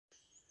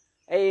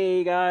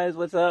Hey guys,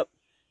 what's up?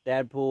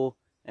 Dadpool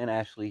and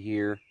Ashley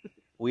here.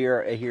 We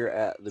are here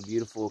at the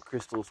beautiful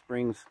Crystal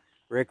Springs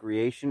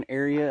recreation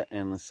area,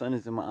 and the sun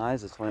is in my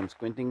eyes, that's why I'm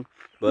squinting.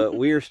 But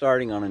we are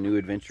starting on a new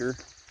adventure,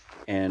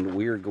 and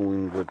we are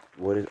going with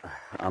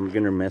I'm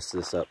gonna mess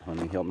this up,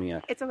 honey. Help me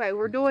out. It's okay.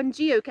 We're doing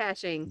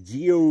geocaching.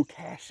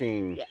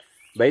 Geocaching. Yes.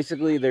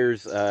 Basically,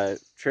 there's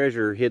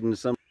treasure hidden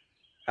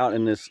out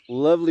in this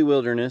lovely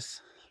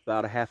wilderness,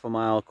 about a half a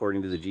mile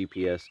according to the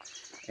GPS,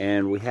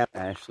 and we have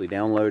Ashley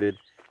downloaded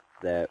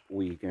that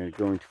we are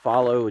going to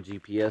follow a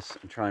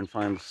GPS and try and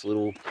find this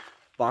little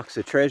box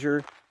of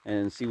treasure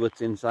and see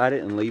what's inside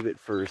it and leave it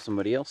for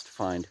somebody else to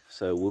find.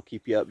 So we'll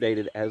keep you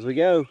updated as we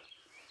go.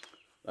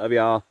 Love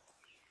y'all.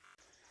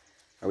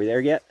 Are we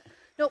there yet?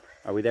 Nope.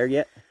 Are we there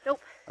yet?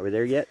 Nope. Are we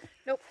there yet?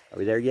 Nope. Are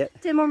we there yet?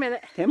 10 more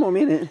minutes. 10 more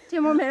minutes.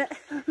 10 more minutes.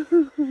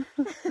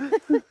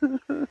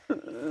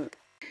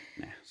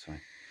 Nah, it's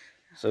fine.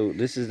 So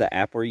this is the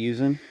app we're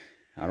using.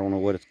 I don't know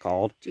what it's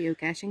called.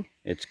 Geocaching.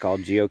 It's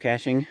called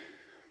geocaching,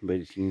 but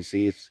as you can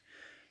see, it's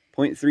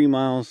 0.3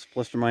 miles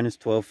plus or minus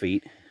 12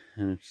 feet,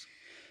 and it's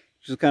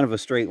just kind of a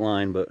straight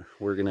line, but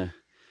we're gonna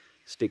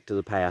stick to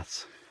the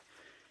paths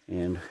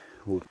and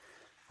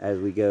as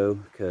we go,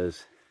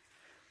 because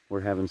we're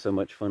having so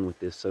much fun with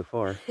this so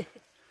far.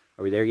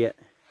 Are we there yet?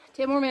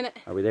 10 more minutes.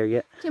 Are we there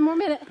yet? 10 more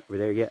minutes. Are we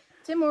there yet?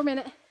 10 more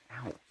minutes.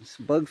 Ow, this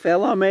bug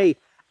fell on me.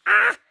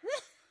 Ah!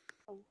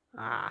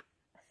 Ah.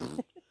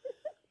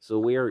 So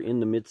we are in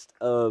the midst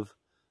of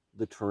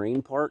the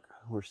terrain park.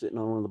 We're sitting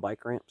on one of the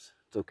bike ramps.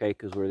 It's okay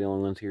because we're the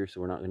only ones here, so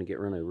we're not going to get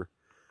run over.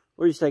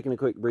 We're just taking a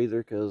quick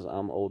breather because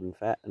I'm old and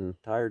fat and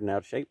tired and out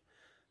of shape.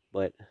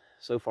 But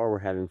so far we're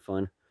having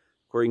fun.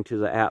 According to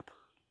the app,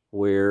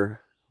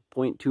 we're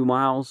 0.2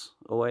 miles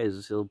away. Is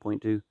this still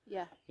 0.2?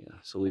 Yeah. Yeah,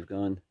 so we've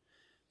gone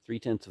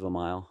 3/10 of a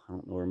mile. I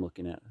don't know where I'm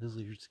looking at. Here's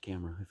the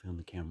camera. I found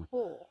the camera.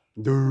 Oh.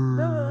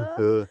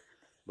 Duh.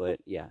 But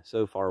yeah,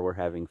 so far we're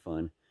having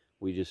fun.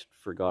 We just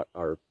forgot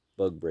our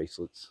bug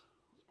bracelets.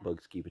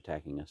 Bugs keep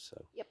attacking us,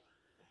 so yep,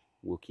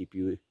 we'll keep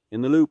you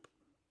in the loop.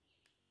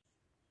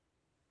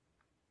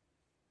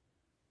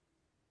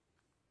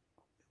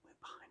 It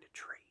went behind a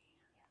tree.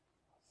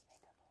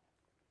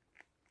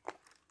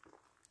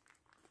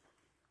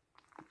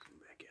 Zoom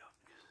back out.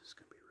 This is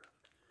gonna be rough.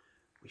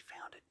 We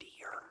found a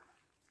deer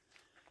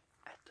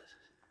at the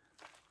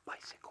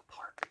bicycle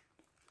park.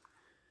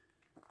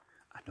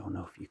 I don't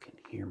know if you can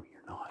hear me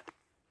or not.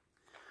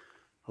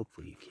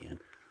 Hopefully you can.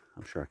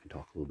 I'm sure I can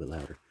talk a little bit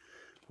louder.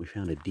 We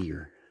found a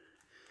deer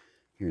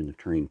here in the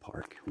terrain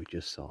park. We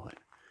just saw it,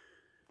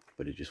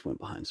 but it just went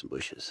behind some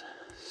bushes.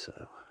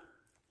 So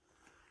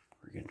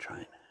we're gonna try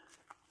and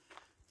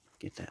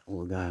get that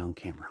little guy on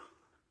camera.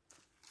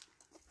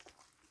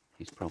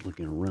 He's probably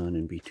gonna run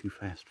and be too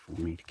fast for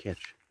me to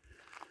catch,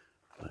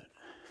 but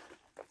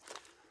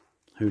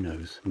who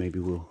knows? Maybe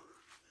we'll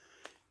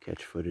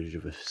catch footage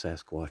of a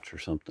Sasquatch or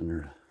something,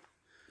 or a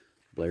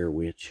Blair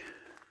Witch.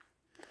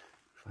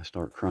 If I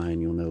start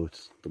crying, you'll know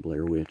it's the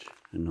Blair Witch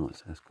and not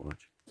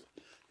Sasquatch.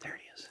 There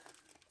he is.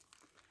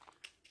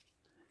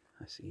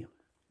 I see him.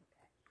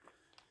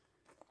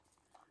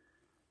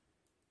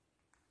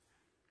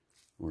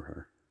 Or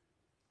her.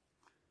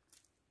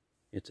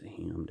 It's a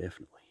him,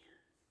 definitely.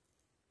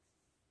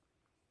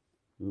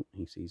 Oh,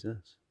 he sees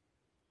us.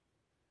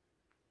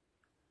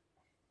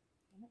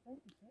 I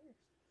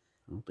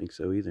don't think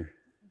so either.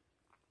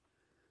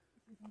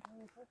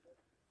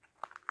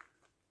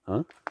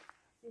 Huh?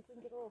 See if we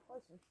can get a little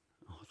closer.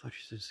 Oh, I thought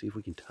you said see if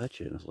we can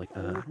touch it. I was like,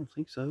 I don't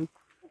think so.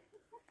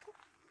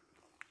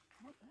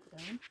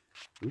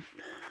 Oop,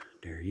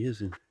 there he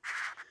is in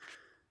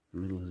the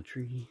middle of the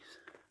trees.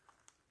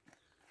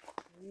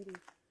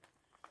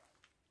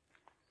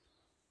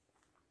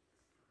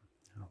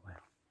 Oh,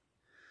 wow.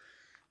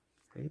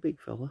 Hey, big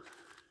fella.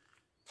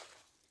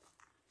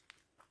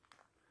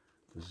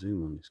 The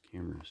zoom on this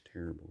camera is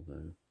terrible,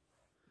 though.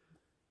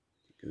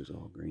 It goes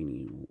all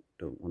grainy and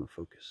don't want to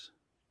focus.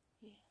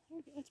 Yeah,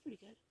 that's pretty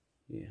good.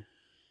 Yeah.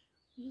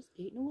 Just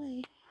eating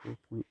away.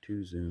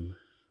 4.2 zoom.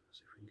 Let's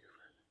see if we can go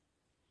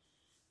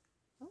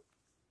further. Oh.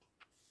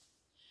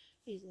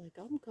 He's like,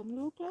 I'm coming a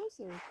little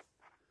closer.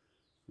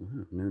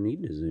 No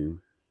need to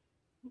zoom.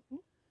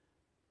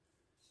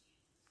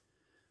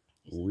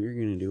 We're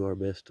going to do our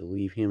best to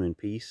leave him in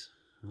peace.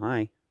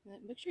 Hi.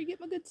 Make sure you get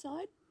my good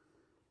side.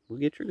 We'll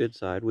get your good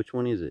side. Which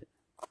one is it?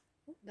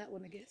 That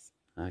one, I guess.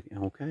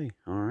 Okay.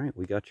 All right.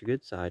 We got your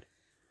good side.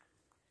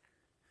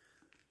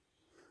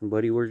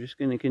 Buddy, we're just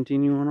going to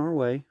continue on our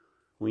way.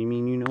 We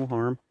mean you no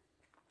harm.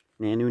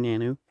 Nanu,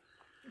 nanu.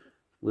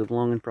 Live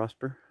long and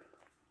prosper.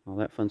 All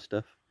that fun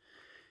stuff.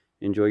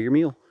 Enjoy your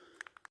meal.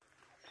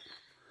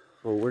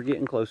 Well, we're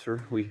getting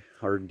closer.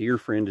 Our dear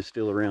friend is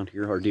still around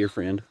here. Our dear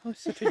friend. Oh,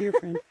 such a dear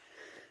friend.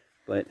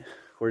 But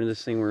according to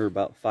this thing, we're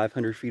about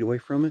 500 feet away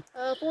from it.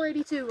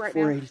 482 right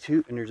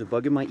 482, and there's a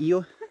bug in my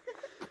ear.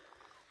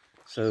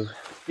 So,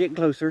 getting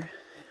closer,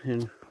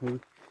 and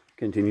we'll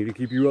continue to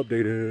keep you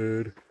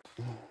updated.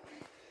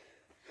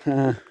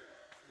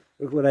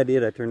 Look what I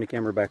did. I turned the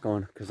camera back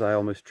on because I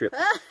almost tripped.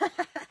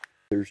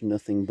 There's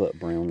nothing but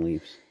brown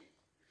leaves.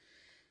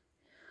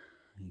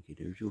 Okay,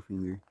 there's your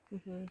finger.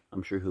 Mm-hmm.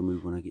 I'm sure he'll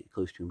move when I get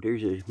close to him.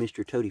 There's a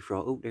Mr. Toady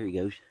Frog. Oh, there he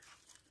goes.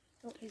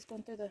 Oh, he's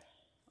going through the...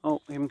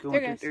 Oh, him going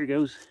There through. goes. There he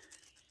goes.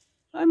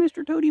 Hi,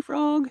 Mr. Toady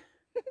Frog.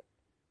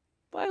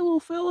 Bye, little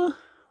fella.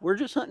 We're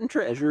just hunting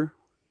treasure.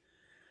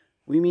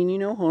 We mean you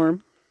no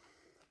harm.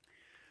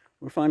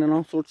 We're finding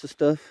all sorts of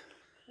stuff.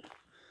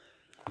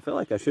 I feel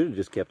like I should have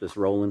just kept this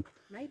rolling.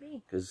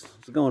 Maybe. Because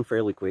it's going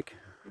fairly quick.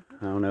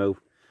 I don't know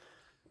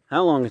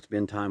how long it's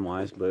been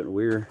time-wise, but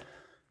we're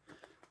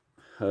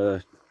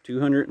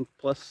 200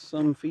 plus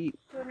some feet.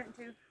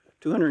 202.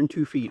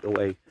 202 feet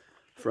away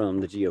from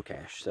the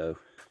geocache, so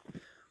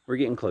we're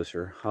getting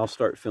closer. I'll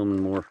start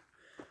filming more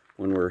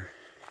when we're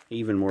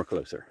even more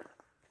closer.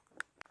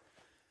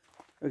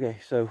 Okay,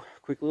 so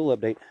quick little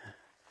update.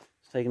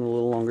 It's taking a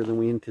little longer than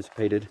we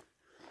anticipated.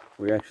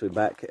 We're actually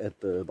back at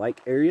the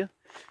bike area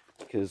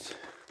because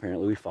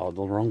apparently we followed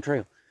the wrong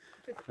trail.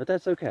 But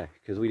that's okay,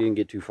 because we didn't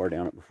get too far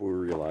down it before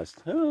we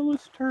realized, oh,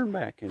 let's turn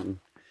back and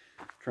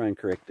try and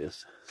correct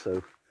this.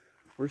 So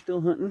we're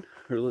still hunting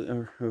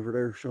over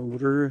there,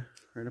 shoulder,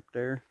 right up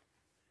there.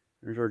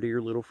 There's our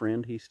dear little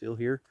friend. He's still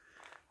here,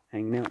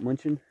 hanging out,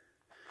 munching.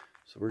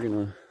 So we're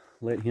going to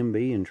let him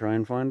be and try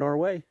and find our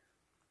way.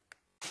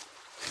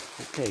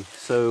 Okay,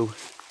 so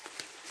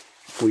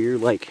we're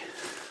like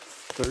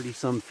 30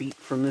 some feet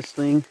from this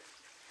thing.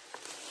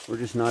 We're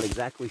just not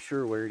exactly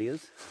sure where it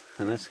is,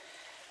 and that's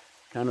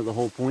kind of the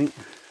whole point.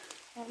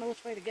 I don't know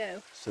which way to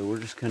go. So we're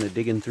just kind of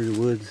digging through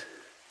the woods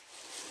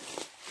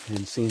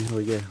and seeing how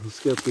we go. Let's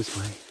go up this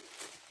way.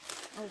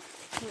 I'll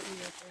let you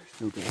go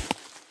first. Okay.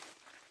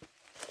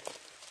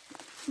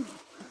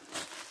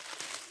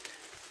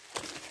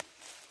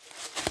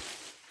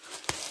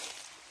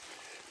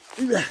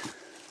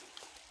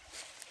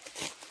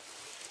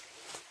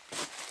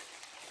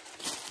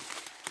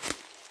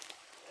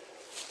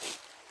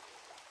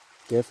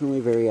 Definitely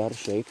very out of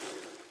shape.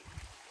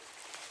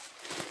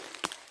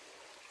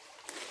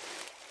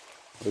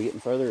 Are we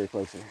getting further or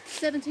closer?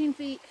 17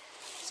 feet.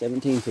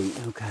 17 feet,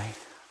 okay.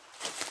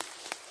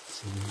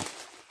 So,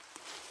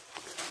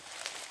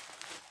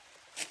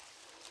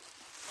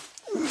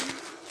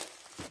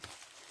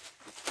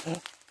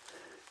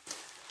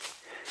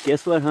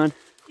 guess what, hon?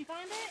 You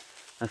find it?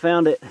 I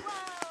found it.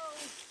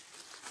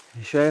 Whoa!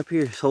 It's right up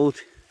here, this whole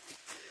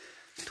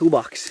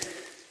toolbox.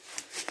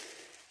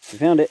 I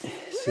found it.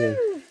 So,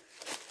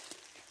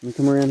 let me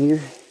come around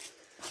here.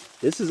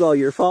 This is all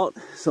your fault,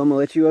 so I'm gonna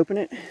let you open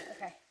it.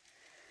 Okay.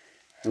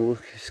 And we'll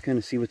just kind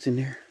of see what's in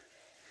there.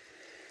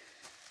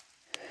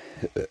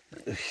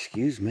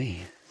 Excuse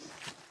me.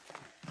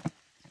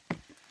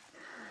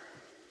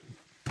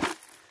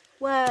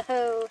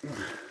 Whoa!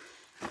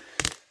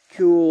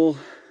 Cool.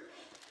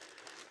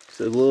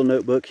 So the little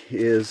notebook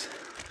is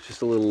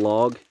just a little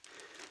log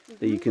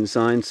that you can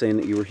sign saying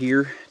that you were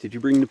here. Did you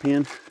bring the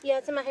pen? Yeah,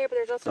 it's in my hair, but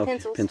there's also Okay,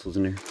 pencils. pencils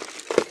in there.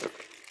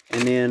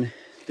 And then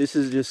this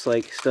is just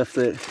like stuff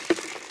that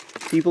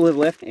people have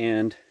left,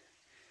 and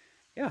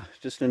yeah,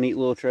 just a neat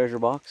little treasure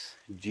box.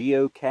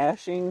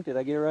 Geocaching, did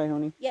I get it right,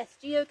 honey? Yes,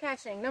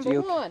 geocaching, number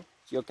one.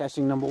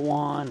 Geocaching number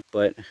one.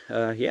 But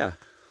yeah,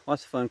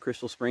 lots of fun.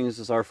 Crystal Springs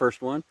is our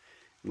first one.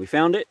 We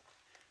found it.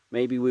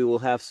 Maybe we will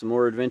have some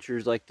more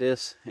adventures like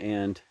this,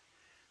 and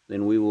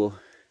then we will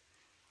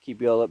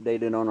keep you all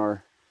updated on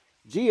our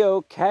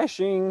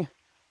geocaching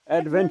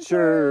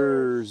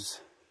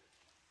adventures.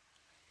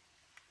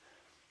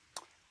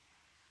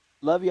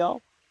 Love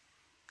y'all.